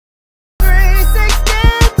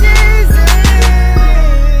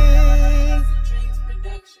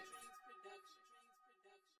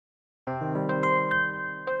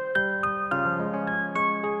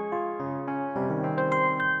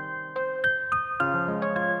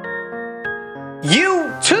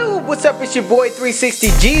YouTube, what's up? It's your boy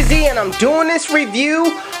 360GZ and I'm doing this review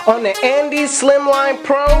on the Andis Slimline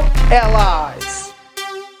Pro Li's.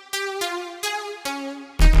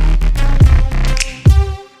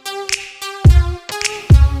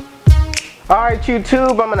 Alright YouTube,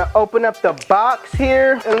 I'm gonna open up the box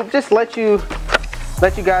here and just let you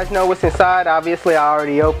guys know what's inside. Obviously I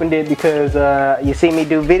already opened it because you see me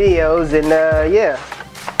do videos and yeah.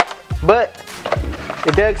 But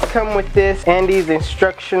it does come with this Andis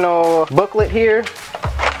instructional booklet here.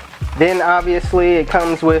 Then obviously it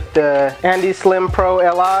comes with the Andis Slim Pro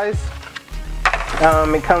Li's.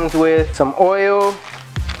 It comes with some oil,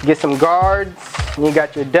 get some guards, and you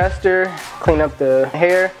got your duster, clean up the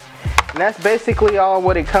hair. And that's basically all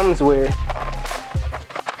what it comes with.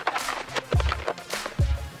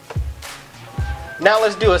 Now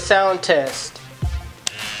let's do a sound test.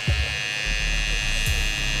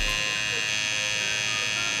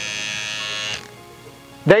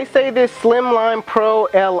 They say this Slimline Pro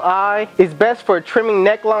Li is best for trimming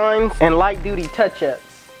necklines and light duty touch-ups.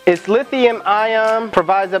 Its lithium ion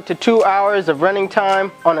provides up to 2 hours of running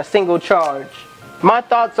time on a single charge. My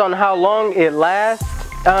thoughts on how long it lasts.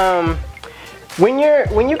 When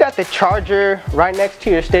you got the charger right next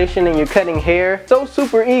to your station and you're cutting hair, so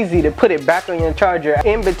super easy to put it back on your charger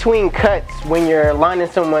in between cuts when you're lining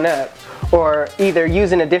someone up or either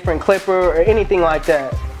using a different clipper or anything like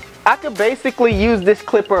that. I could basically use this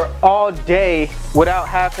clipper all day without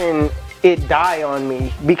having it die on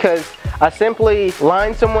me because I simply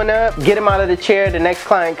line someone up, get them out of the chair, the next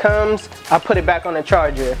client comes, I put it back on the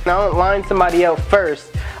charger. I don't line somebody else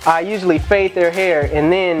first. I usually fade their hair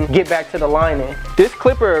and then get back to the lining. This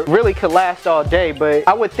clipper really could last all day, but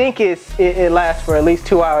I would think it lasts for at least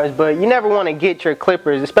 2 hours, but you never want to get your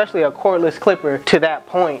clippers, especially a cordless clipper, to that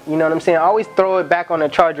point. You know what I'm saying? Always throw it back on the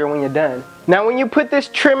charger when you're done. Now when you put this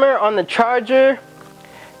trimmer on the charger,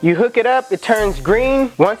 you hook it up, it turns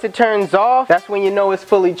green. Once it turns off, that's when you know it's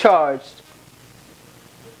fully charged.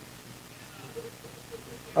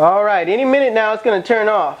 Alright, any minute now it's going to turn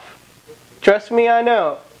off. Trust me, I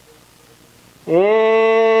know.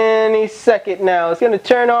 Any second now it's going to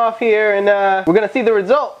turn off here and we're going to see the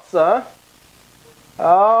results, huh?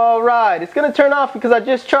 Alright, it's going to turn off because I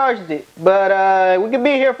just charged it. But we could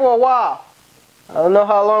be here for a while. I don't know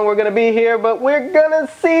how long we're going to be here, but we're going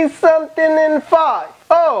to see something in 5.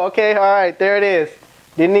 Oh, okay, alright, there it is.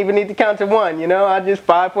 Didn't even need to count to 1, you know, I just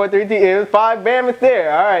 5, 4, 3, 2, it was 5, bam, it's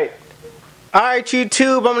there, alright. Alright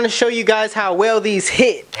YouTube, I'm going to show you guys how well these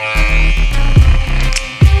hit.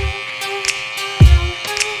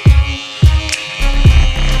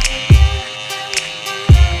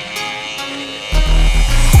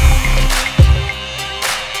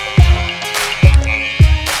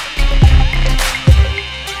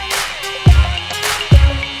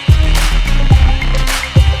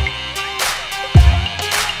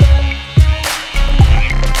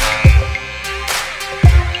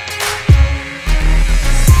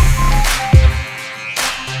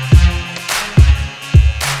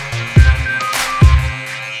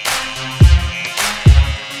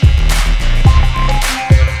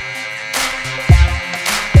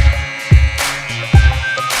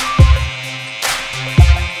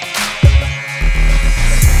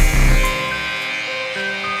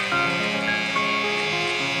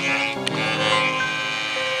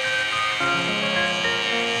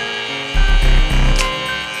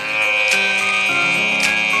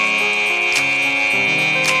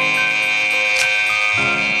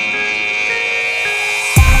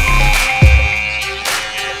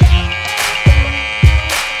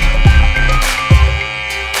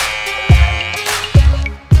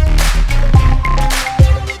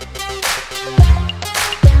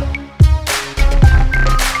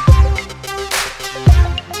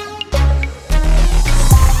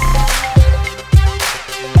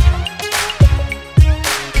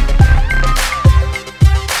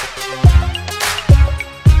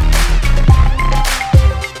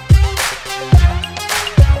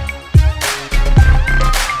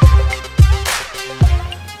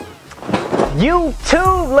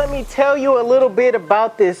 YouTube, let me tell you a little bit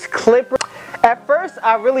about this clipper. At first,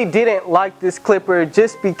 I really didn't like this clipper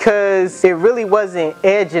just because it really wasn't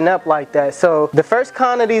edging up like that. So the first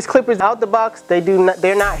con of these clippers out the box,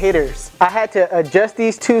 they're not hitters. I had to adjust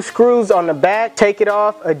these 2 screws on the back, take it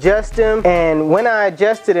off, adjust them, and when I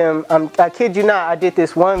adjusted them, I kid you not, I did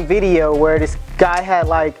this one video where this guy had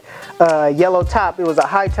like a yellow top. It was a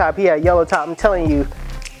high top, he had yellow top. I'm telling you,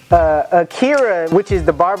 Akira, which is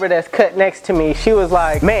the barber that's cut next to me, she was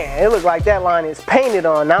like, man, it looked like that line is painted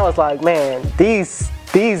on. And I was like, man, these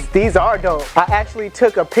are dope. I actually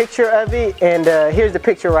took a picture of it, and here's the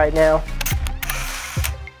picture right now.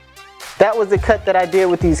 that was the cut that I did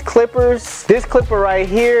with these clippers. This clipper right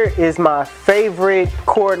here is my favorite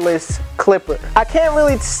cordless clipper. I can't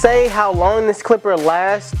really say how long this clipper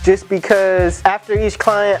lasts just because after each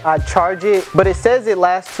client I charge it, but it says it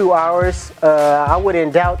lasts 2 hours. I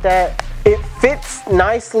wouldn't doubt that. It fits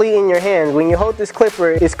nicely in your hands. When you hold this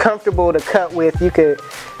clipper, it's comfortable to cut with. You could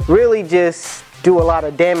really just do a lot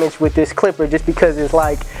of damage with this clipper just because it's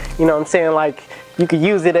like, you know what I'm saying, like you could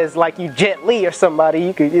use it as like you Jet Li or somebody.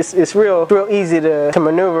 You could, it's real easy to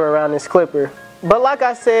maneuver around this clipper. But like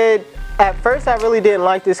I said, at first I really didn't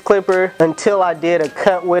like this clipper until I did a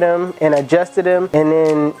cut with him and adjusted him, and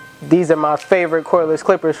then these are my favorite cordless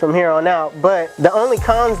clippers from here on out. But the only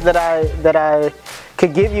cons that I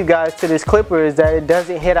could give you guys to this clipper is that it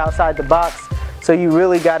doesn't hit outside the box, so you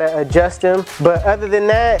really gotta adjust them. But other than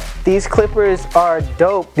that, these clippers are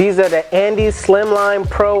dope. These are the Andis Slimline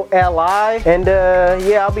Pro Li, and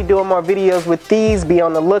yeah, I'll be doing more videos with these. Be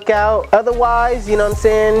on the lookout. Otherwise, you know what I'm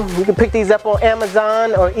saying, you can pick these up on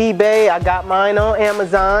Amazon or eBay. I got mine on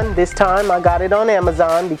Amazon this time. I got it on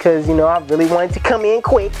Amazon because, you know, I really wanted to come in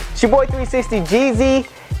quick. It's your boy 360 Jeezy,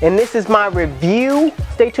 and this is my review.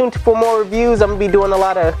 Stay tuned for more reviews. I'm gonna be doing a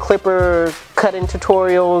lot of clipper cutting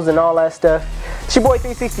tutorials and all that stuff. It's your boy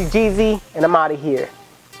 360 Jeezy, and I'm out of here.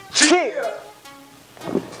 Cheers!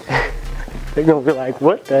 They're gonna be like,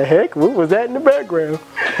 what the heck? What was that in the background?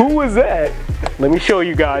 Who was that? Let me show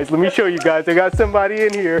you guys. Let me show you guys. I got somebody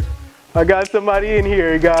in here. I got somebody in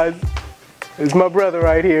here, guys. It's my brother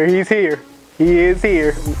right here. He's here. He is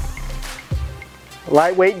here.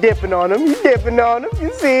 Lightweight dipping on him. You dipping on him.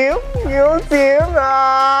 You see him? You don't see him?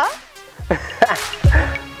 Ah.